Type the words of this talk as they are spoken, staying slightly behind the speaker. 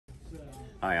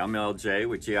Hi, I'm LJ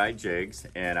with G-Eye Jigs,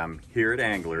 and I'm here at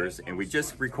Anglers, and we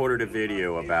just recorded a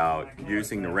video about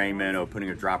using the rain minnow, putting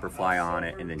a dropper fly on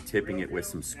it, and then tipping it with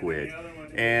some squid.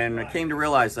 And I came to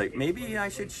realize, like, maybe I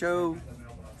should show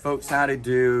folks how to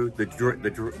do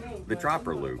the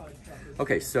dropper loop.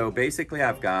 Okay, so basically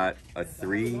I've got a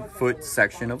 3-foot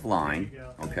section of line,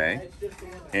 okay?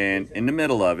 And in the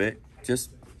middle of it,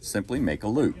 just simply make a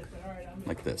loop,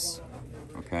 like this,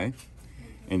 okay?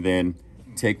 And then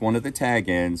take one of the tag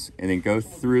ends and then go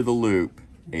through the loop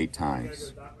 8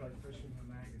 times.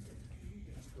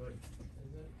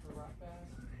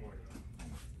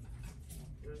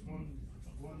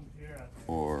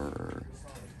 Or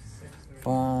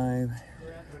 5,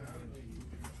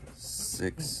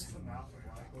 6,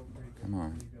 come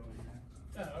on,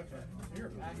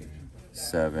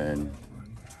 7,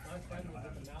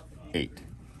 8.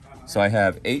 So I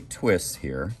have 8 twists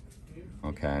here,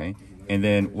 okay? And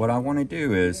then what I want to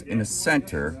do is, in the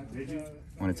center,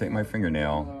 I want to take my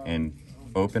fingernail and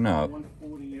open up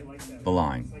the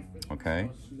line, okay?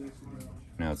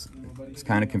 Now it's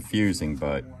kind of confusing,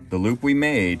 but the loop we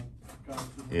made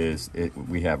is,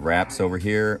 we have wraps over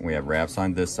here, and we have wraps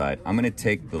on this side. I'm going to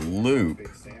take the loop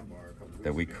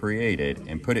that we created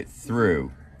and put it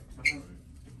through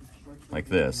like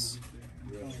this.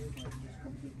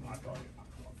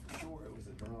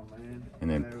 And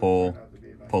then pull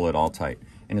it all tight,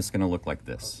 and it's going to look like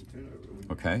this,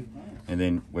 okay? And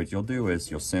then what you'll do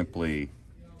is you'll simply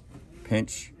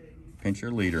pinch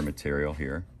your leader material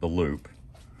here, the loop.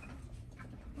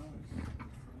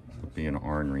 There'll be an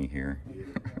ornery here,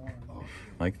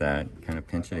 like that. Kind of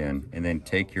pinch it in, and then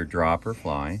take your dropper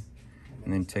fly,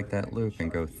 and then take that loop and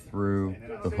go through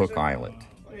the hook eyelet.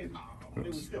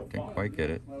 Oops, didn't quite get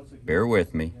it. Bear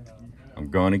with me. I'm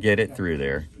going to get it through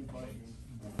there.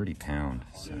 30 pound,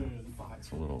 so it's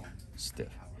a little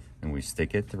stiff. And we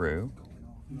stick it through,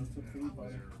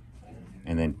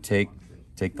 and then take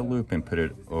the loop and put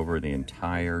it over the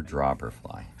entire dropper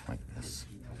fly like this,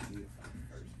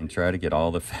 and try to get all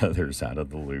the feathers out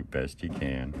of the loop best you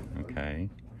can, okay,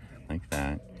 like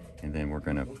that. And then we're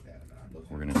gonna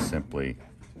simply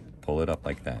pull it up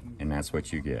like that, and that's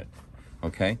what you get,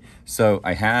 okay? So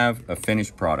I have a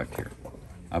finished product here.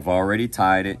 I've already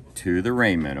tied it to the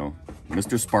rain minnow.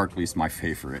 Mr. Sparkly's my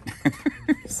favorite.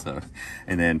 So,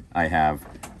 and then I have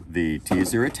the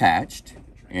teaser attached,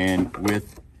 and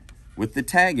with the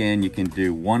tag end, you can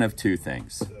do one of 2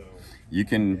 things. You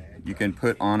can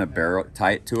put on a barrel,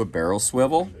 tie it to a barrel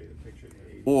swivel,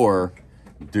 or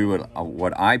do it.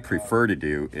 What I prefer to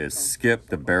do is skip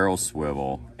the barrel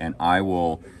swivel, and I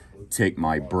will take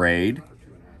my braid,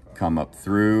 come up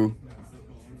through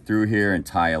here, and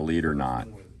tie a leader knot.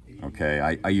 Okay,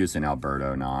 I use an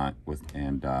Alberto knot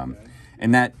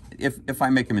and that if I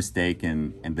make a mistake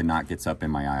and the knot gets up in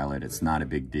my eyelet, it's not a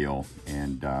big deal,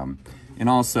 and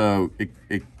also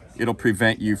it'll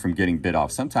prevent you from getting bit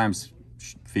off. Sometimes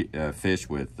fish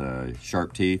with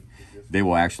sharp teeth, they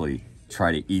will actually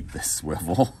try to eat the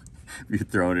swivel. You're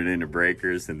throwing it into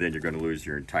breakers, and then you're going to lose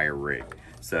your entire rig.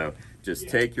 So just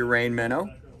take your rain minnow,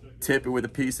 tip it with a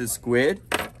piece of squid.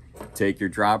 Take your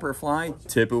dropper fly,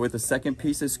 tip it with a second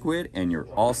piece of squid, and you're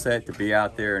all set to be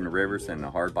out there in the rivers and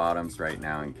the hard bottoms right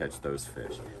now and catch those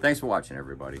fish. Thanks for watching,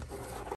 everybody.